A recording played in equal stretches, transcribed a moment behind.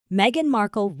Meghan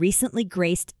Markle recently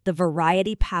graced the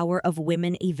Variety Power of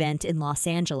Women event in Los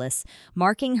Angeles,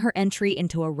 marking her entry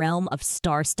into a realm of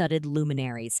star-studded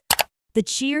luminaries. The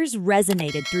cheers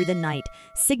resonated through the night,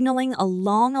 signaling a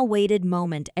long-awaited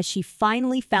moment as she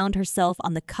finally found herself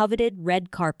on the coveted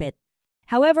red carpet.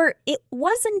 However, it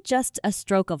wasn't just a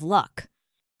stroke of luck.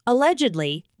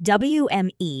 Allegedly,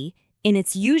 WME, in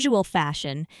its usual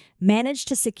fashion, managed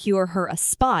to secure her a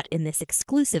spot in this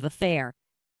exclusive affair.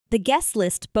 The guest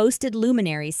list boasted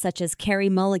luminaries such as Carrie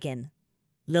Mulligan,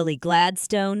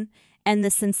 Gladstone, and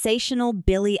the sensational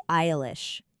Billie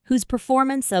Eilish, whose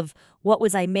performance of What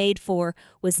Was I Made For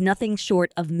was nothing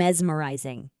short of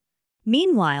mesmerizing.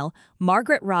 Meanwhile,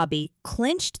 Margaret Robbie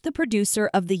clinched the Producer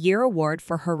of the Year award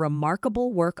for her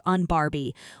remarkable work on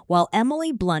Barbie, while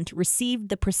Emily Blunt received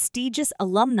the prestigious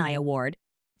Alumni Award.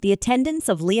 The attendance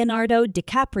of Leonardo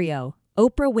DiCaprio,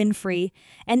 Oprah Winfrey,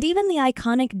 and even the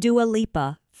iconic Dua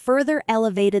Lipa further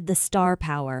elevated the star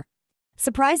power.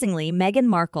 Surprisingly, Meghan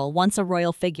Markle, once a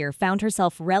royal figure, found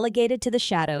herself relegated to the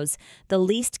shadows, the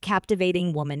least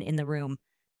captivating woman in the room.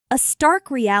 A stark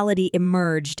reality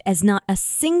emerged as not a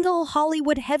single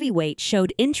Hollywood heavyweight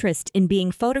showed interest in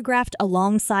being photographed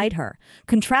alongside her,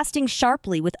 contrasting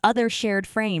sharply with other shared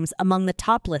frames among the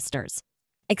top listers.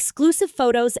 Exclusive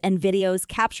photos and videos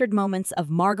captured moments of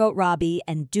Margot Robbie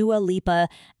and Dua Lipa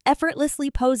effortlessly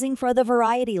posing for the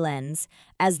Variety lens,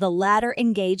 as the latter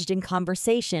engaged in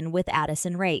conversation with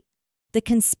Addison Rae. The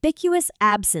conspicuous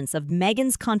absence of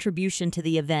Meghan's contribution to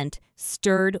the event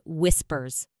stirred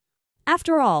whispers.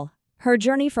 After all, her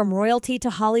journey from royalty to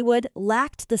Hollywood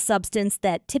lacked the substance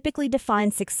that typically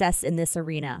defines success in this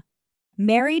arena.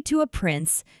 Married to a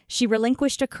prince, she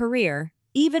relinquished a career,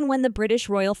 even when the British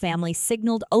royal family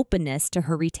signaled openness to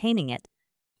her retaining it.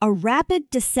 A rapid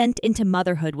descent into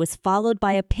motherhood was followed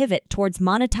by a pivot towards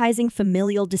monetizing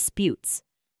familial disputes.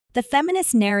 The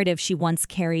feminist narrative she once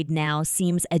carried now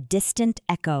seems a distant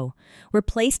echo,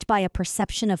 replaced by a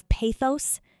perception of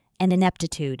pathos and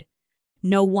ineptitude.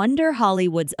 No wonder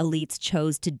Hollywood's elites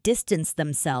chose to distance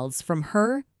themselves from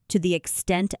her to the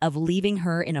extent of leaving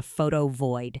her in a photo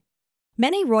void.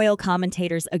 Many royal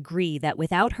commentators agree that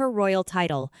without her royal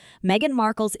title, Meghan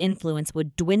Markle's influence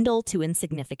would dwindle to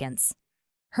insignificance.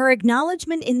 Her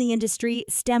acknowledgement in the industry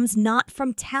stems not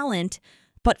from talent,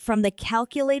 but from the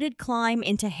calculated climb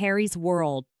into Harry's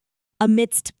world.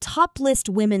 Amidst top-list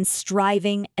women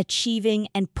striving, achieving,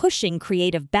 and pushing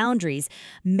creative boundaries,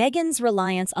 Meghan's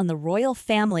reliance on the royal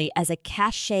family as a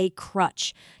cachet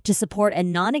crutch to support a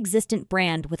non-existent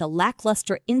brand with a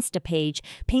lackluster Insta page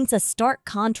paints a stark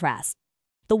contrast.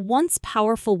 The once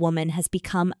powerful woman has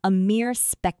become a mere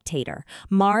spectator,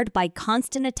 marred by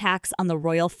constant attacks on the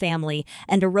royal family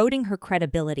and eroding her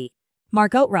credibility.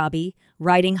 Margot Robbie,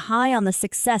 riding high on the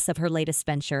success of her latest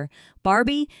venture,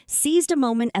 Barbie, seized a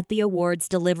moment at the awards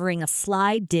delivering a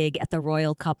sly dig at the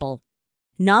royal couple.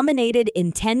 Nominated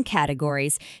in 10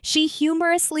 categories, she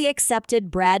humorously accepted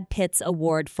Brad Pitt's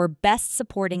award for Best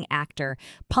Supporting Actor,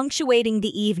 punctuating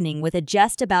the evening with a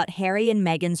jest about Harry and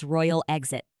Meghan's royal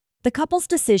exit. The couple's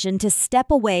decision to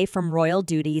step away from royal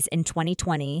duties in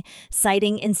 2020,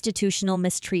 citing institutional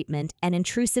mistreatment and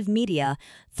intrusive media,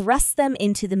 thrust them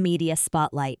into the media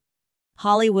spotlight.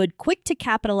 Hollywood, quick to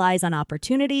capitalize on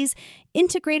opportunities,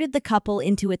 integrated the couple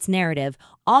into its narrative,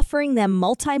 offering them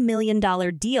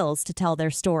multi-million-dollar deals to tell their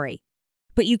story.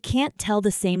 But you can't tell the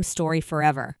same story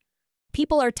forever.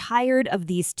 People are tired of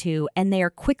these two, and they are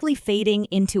quickly fading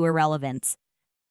into irrelevance.